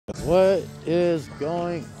What is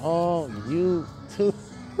going on YouTube?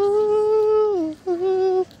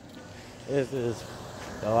 This is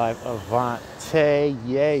the life of Vontae.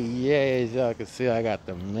 Yeah. As y'all can see, I got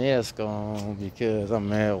the mask on because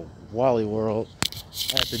I'm at Wally World.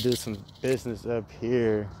 I had to do some business up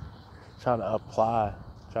here, trying to apply,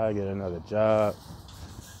 try to get another job.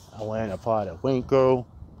 I went and applied at Winco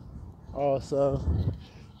also.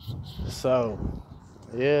 So,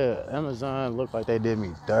 yeah, Amazon looked like they did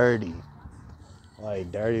me dirty.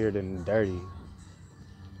 Like dirtier than dirty.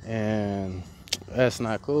 And that's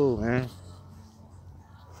not cool, man.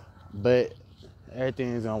 But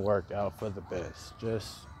everything's gonna work out for the best.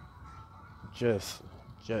 Just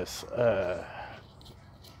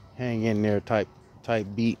hang in there type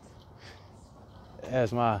beat.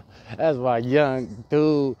 As my young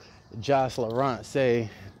dude Josh Laurent say,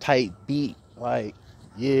 tight beat. Like,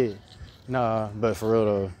 yeah. Nah, but for real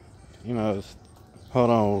though, you know, hold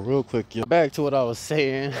on real quick. Back to what I was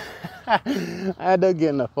saying. I ended up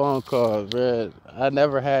getting a phone call, bruh. I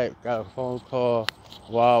never got a phone call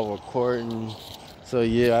while recording. So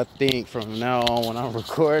yeah, I think from now on when I'm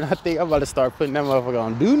recording, I think I'm about to start putting that motherfucker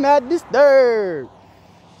on Do Not Disturb.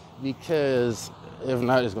 Because if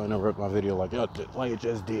not, it's going to interrupt my video like it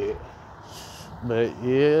just did. But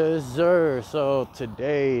yes, sir. So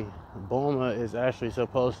today, Bulma is actually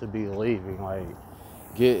supposed to be leaving, like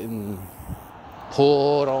getting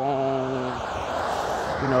pulled on,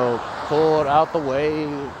 pulled out the way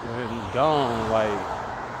and gone, like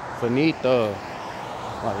finito,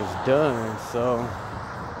 like it's done. So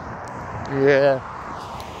yeah,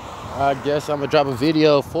 I guess I'm gonna drop a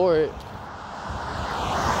video for it.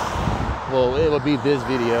 Well, it would be this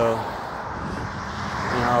video.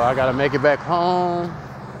 I gotta make it back home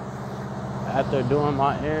after doing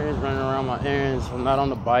my errands, running around my errands. I'm not on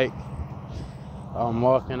the bike. I'm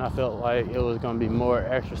walking. I felt like it was gonna be more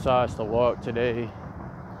exercise to walk today.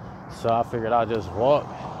 So I figured I'd just walk.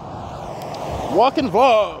 Walk and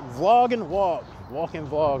vlog. Vlog and walk. Walk and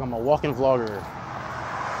vlog. I'm a walking vlogger.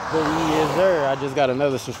 But yes, sir. I just got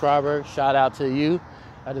another subscriber. Shout out to you.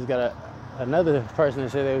 I just got another person that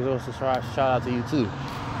said they was going to subscribe. Shout out to you too.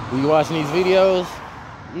 When you watching these videos,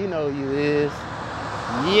 you know who you is.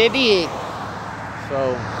 You dig.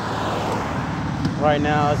 So right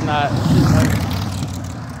now it's not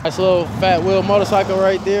nice little fat wheel motorcycle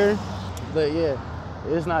right there. But yeah,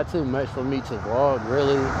 it's not too much for me to vlog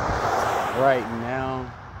really right now.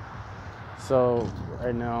 So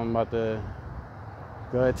right now I'm about to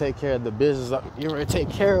go ahead and take care of the business you're ready to take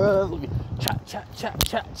care of. Let me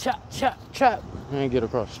chop and get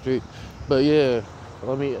across the street. But yeah,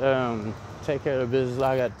 let me take care of the business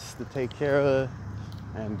I got to take care of,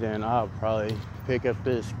 and then I'll probably pick up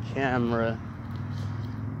this camera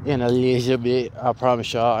in a little bit. I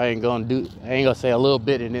promise y'all I ain't gonna say a little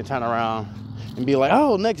bit and then turn around and be like,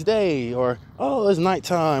 oh, next day, or oh, it's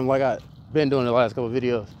nighttime, like I've been doing the last couple of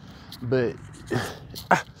videos. But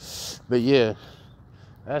yeah,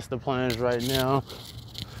 that's the plans right now.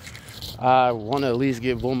 I want to at least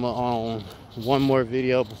get Bulma on one more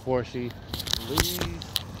video before she leaves.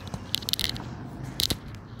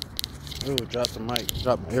 Ooh, drop the mic,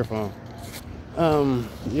 drop my earphone.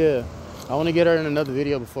 Yeah, I want to get her in another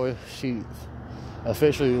video before she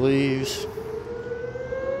officially leaves.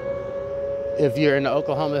 If you're in the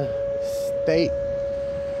Oklahoma state,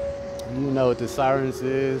 you know what the sirens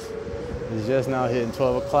is. It's just now hitting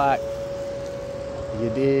 12 o'clock.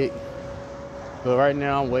 You dig? But right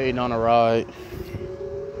now I'm waiting on a ride.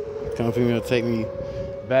 Company will take me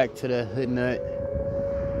back to the Hood Nut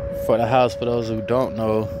for the house. For those who don't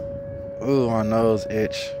know, ooh, my nose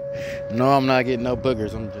itch. No, I'm not getting no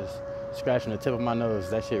boogers. I'm just scratching the tip of my nose.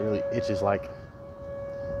 That shit really itches like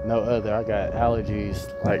no other. I got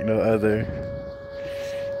allergies like no other.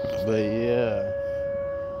 But yeah,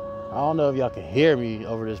 I don't know if y'all can hear me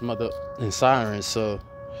over this mother and sirens. So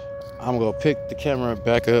I'm gonna pick the camera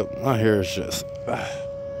back up. My hair is just, I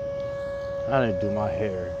need to do my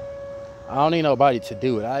hair. I don't need nobody to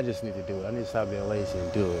do it. I just need to do it. I need to stop being lazy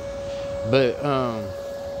and do it. But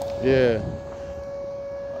yeah,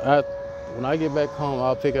 when I get back home,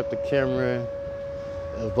 I'll pick up the camera.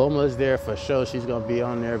 If Bulma's there, for sure she's gonna be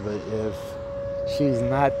on there. But if she's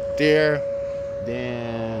not there,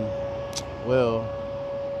 then well,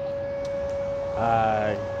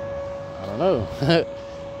 I don't know.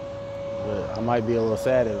 But I might be a little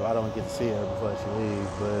sad if I don't get to see her before she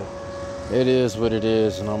leaves. But it is what it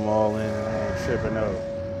is, and I'm all in, and I ain't tripping out.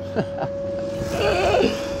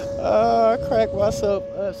 I crack myself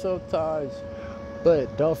up sometimes.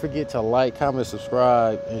 But don't forget to like, comment,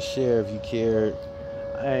 subscribe, and share if you cared.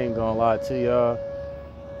 I ain't gonna lie to y'all,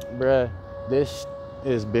 bruh. This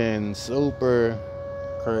it's been super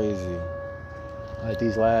crazy. Like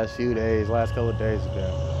these last few days, last couple of days have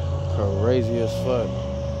been crazy as fuck.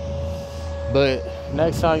 But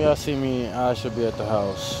next time y'all see me, I should be at the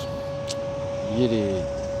house. You did.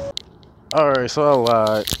 Alright, so I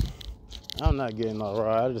lied. I'm not getting all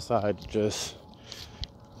right. I decided to just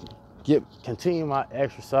continue my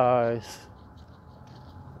exercise.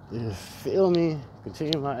 You feel me?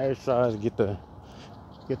 Continue my exercise, get the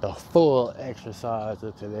full exercise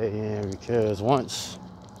of today in, because once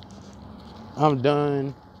I'm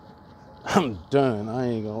done. I ain't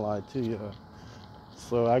gonna lie to you.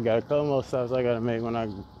 So I got a couple more stops I gotta make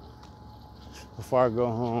before I go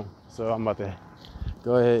home. So I'm about to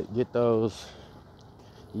go ahead and get those.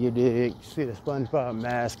 You dig? See the SpongeBob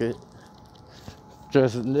mask.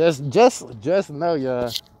 Just know,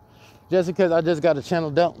 y'all. Just because I just got a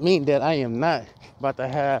channel don't mean that I am not about to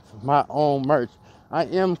have my own merch. I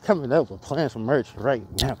am coming up with plans for merch right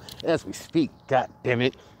now as we speak. God damn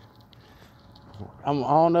it. I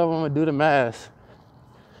don't know if I'm gonna do the mask,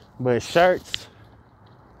 but shirts,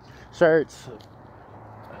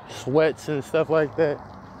 sweats and stuff like that,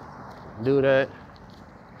 do that.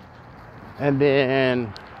 And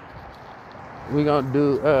then we gonna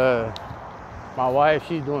do my wife,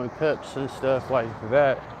 she's doing cups and stuff like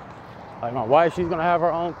that. Like my wife, she's gonna have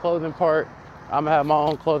her own clothing part. I'm gonna have my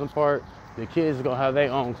own clothing part. The kids are gonna have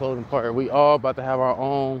their own clothing part. We all about to have our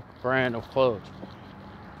own brand of clothes.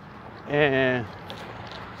 And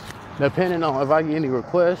depending on if I get any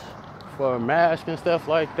requests for a mask and stuff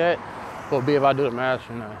like that, will be if I do the mask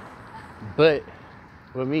or not. But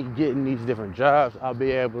with me getting these different jobs, I'll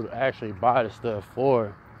be able to actually buy the stuff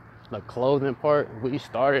for the clothing part. We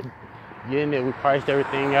started getting it, we priced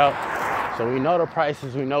everything out. So we know the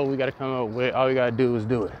prices, we know what we gotta come up with. All we gotta do is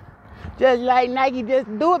do it. Just like Nike, just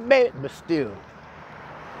do it, baby. But still,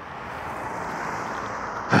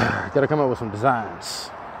 gotta come up with some designs.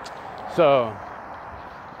 So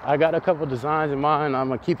I got a couple designs in mind. I'm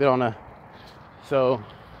gonna keep it on so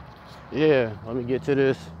yeah, let me get to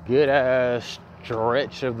this good ass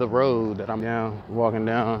stretch of the road that I'm walking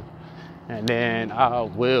down, and then I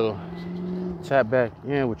will tap back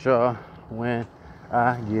in with y'all when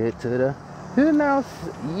I get to the house.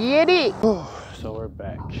 Yeti. So we're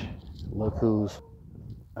back. Look who's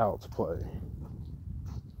out to play.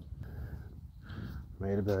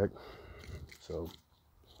 Made it back. So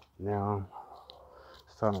now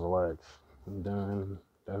it's time to relax. I'm done.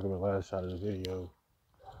 That's gonna be the last shot of the video.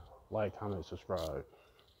 Like, comment, subscribe.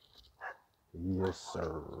 Yes,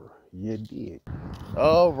 sir. You did.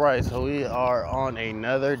 All right, so we are on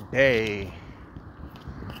another day.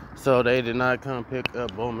 So they did not come pick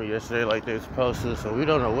up Boomer yesterday like they were supposed to, so we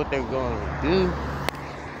don't know what they're going to do.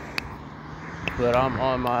 But I'm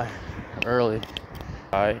on my early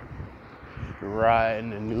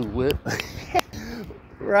riding the new whip.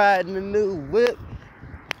 Riding the new whip.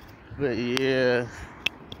 But yeah,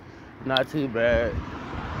 not too bad.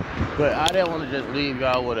 But I didn't want to just leave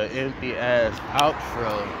y'all with an empty ass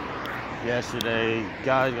outro yesterday.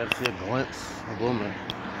 Guys got to see a glimpse of Boomer.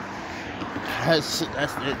 That's it.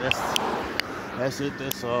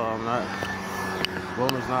 That's all.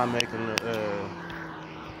 Boomer's not making the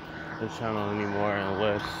channel anymore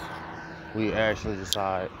unless we actually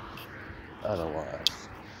decide otherwise.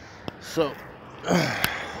 So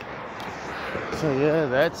yeah,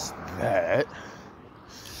 that's that.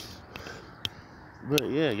 But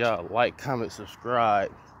yeah, y'all like, comment,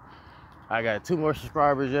 subscribe. I got 2 more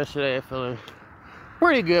subscribers yesterday. Feeling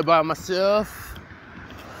pretty good by myself.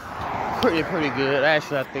 Pretty good.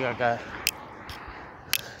 Actually, I think I got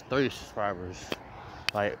 3 subscribers,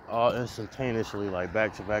 like all instantaneously, like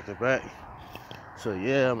back to back to back. So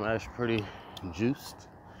yeah, I'm actually pretty juiced.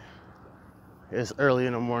 It's early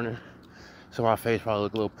in the morning, so my face probably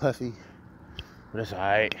look a little puffy, but it's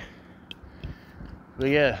alright. But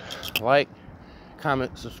yeah, like,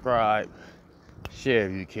 comment, subscribe, share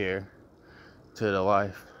if you care, to the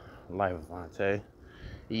life of Avante.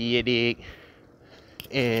 You dig?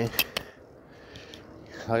 And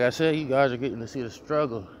like I said, you guys are getting to see the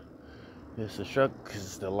struggle. It's the struggle because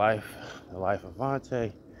it's the life of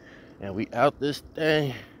Avante. And we out this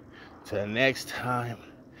thing till next time.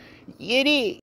 You dig?